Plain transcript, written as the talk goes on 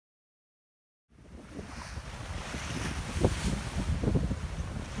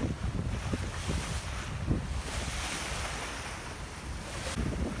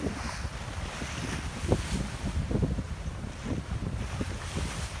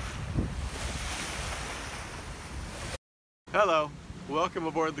Hello, welcome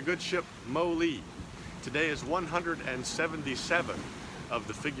aboard the good ship Mo Lee. Today is 177 of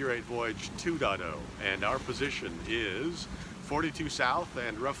the Figure 8 Voyage 2.0, and our position is 42 south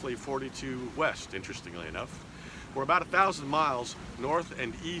and roughly 42 west, interestingly enough. We're about 1,000 miles north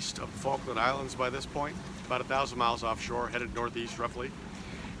and east of the Falkland Islands by this point, about 1,000 miles offshore, headed northeast roughly.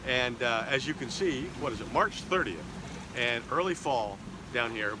 And as you can see, what is it, March 30th, and early fall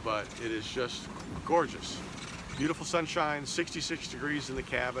down here, but it is just gorgeous. Beautiful sunshine, 66 degrees in the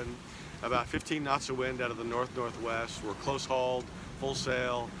cabin, about 15 knots of wind out of the north-northwest. We're close hauled, full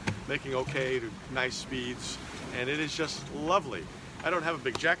sail, making okay to nice speeds, and it is just lovely. I don't have a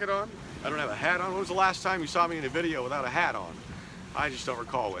big jacket on, I don't have a hat on. When was the last time you saw me in a video without a hat on? I just don't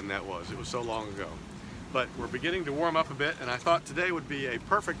recall when that was. It was so long ago. But we're beginning to warm up a bit, and I thought today would be a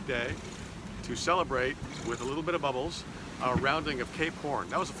perfect day to celebrate with a little bit of bubbles our rounding of Cape Horn.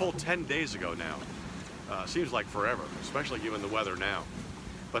 That was a full 10 days ago now. Seems like forever, especially given the weather now.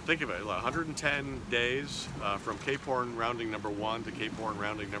 But think of it, 110 days from Cape Horn rounding number 1 to Cape Horn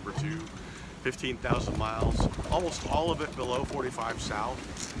rounding number 2, 15,000 miles, almost all of it below 45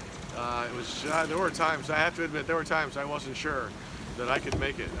 south. There were times, I have to admit, there were times I wasn't sure that I could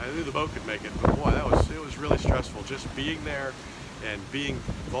make it. I knew the boat could make it, but boy, it was really stressful just being there and being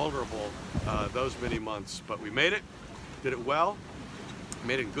vulnerable those many months. But we made it, did it well,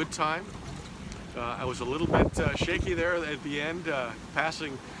 made it in good time. I was a little bit shaky there at the end,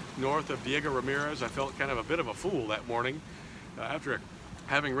 passing north of Diego Ramirez. I felt kind of a bit of a fool that morning after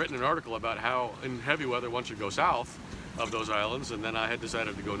having written an article about how in heavy weather one should go south of those islands, and then I had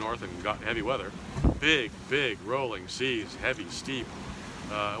decided to go north and got heavy weather. Big, big rolling seas, heavy, steep.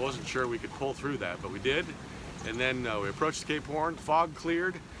 I wasn't sure we could pull through that, but we did. And then we approached Cape Horn, fog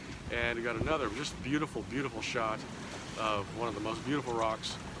cleared, and we got another just beautiful, beautiful shot of one of the most beautiful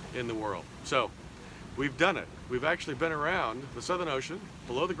rocks in the world. So we've done it. We've actually been around the Southern Ocean,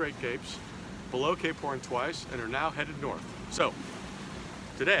 below the Great Capes, below Cape Horn twice, and are now headed north. So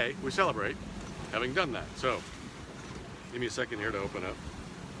today we celebrate having done that. So give me a second here to open up.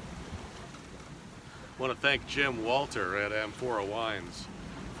 I want to thank Jim Walter at Amphora Wines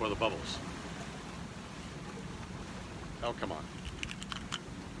for the bubbles. Oh, come on.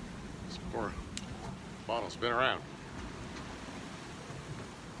 This poor bottle's been around.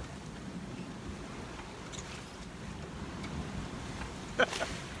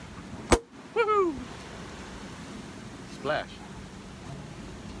 Woohoo! Splash.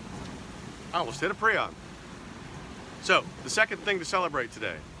 I almost hit a Prion. So, the second thing to celebrate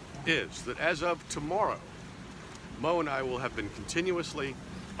today is that as of tomorrow, Mo and I will have been continuously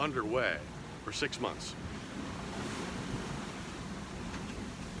underway for 6 months.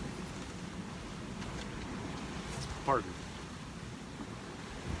 Pardon.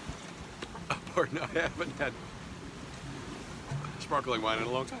 Pardon, I haven't had sparkling wine in a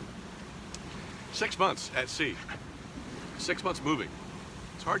long time. 6 months at sea. 6 months moving.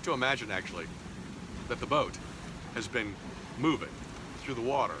 It's hard to imagine, actually, that the boat has been moving through the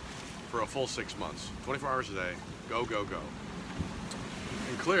water for a full 6 months. 24 hours a day, go, go, go.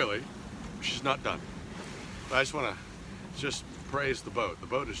 And clearly, she's not done. But I just want to praise the boat. The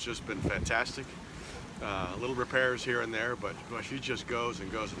boat has just been fantastic. Little repairs here and there, but boy, she just goes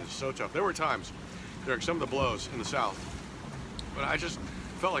and goes, and it's so tough. There were times during some of the blows in the south, but I just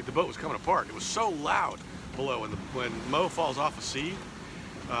felt like the boat was coming apart. It was so loud below, and when Mo falls off a sea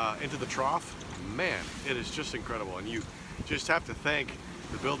into the trough, man, it is just incredible. And you just have to thank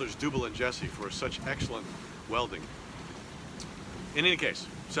the builders Dubal and Jesse for such excellent welding. In any case,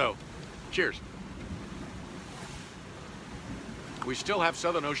 so cheers. We still have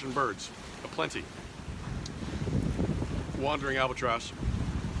Southern Ocean birds aplenty. Wandering albatross,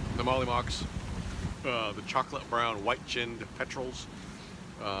 the mollymawks, the chocolate brown white-chinned petrels,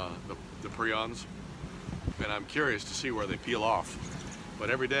 the prions, and I'm curious to see where they peel off. But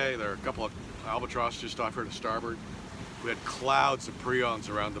every day there are a couple of albatross just off here to starboard. We had clouds of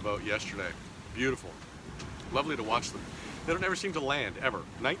prions around the boat yesterday. Beautiful. Lovely to watch them. They don't ever seem to land, ever.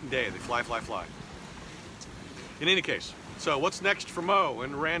 Night and day, they fly, fly, fly. In any case, so what's next for Mo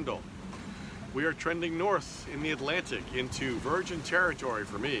and Randall? We are trending north in the Atlantic into virgin territory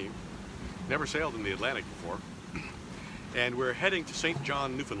for me. Never sailed in the Atlantic before. And we're heading to St.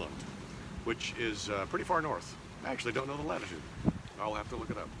 John, Newfoundland, which is pretty far north. I actually don't know the latitude. I'll have to look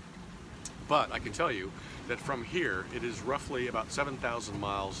it up. But I can tell you that from here, it is roughly about 7,000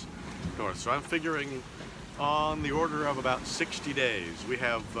 miles north. So I'm figuring on the order of about 60 days. We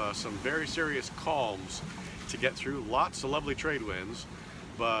have some very serious calms to get through, lots of lovely trade winds,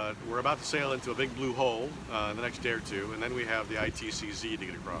 but we're about to sail into a big blue hole in the next day or two, and then we have the ITCZ to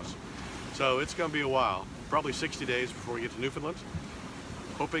get across. So it's going to be a while. probably 60 days before we get to Newfoundland.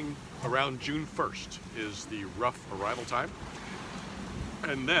 Hoping around June 1st is the rough arrival time.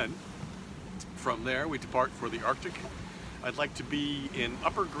 And then from there we depart for the Arctic. I'd like to be in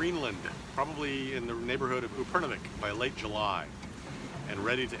Upper Greenland, probably in the neighborhood of Upernavik by late July, and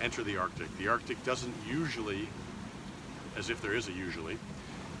ready to enter the Arctic. The Arctic doesn't usually, as if there is a usually,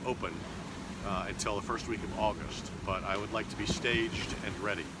 open until the first week of August, but I would like to be staged and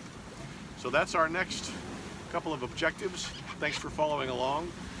ready. So that's our next couple of objectives. Thanks for following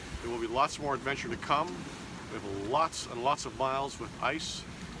along. There will be lots more adventure to come. We have lots and lots of miles with ice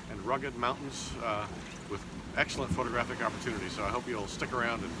and rugged mountains with excellent photographic opportunities. So I hope you'll stick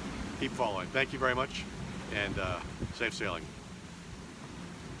around and keep following. Thank you very much, and safe sailing.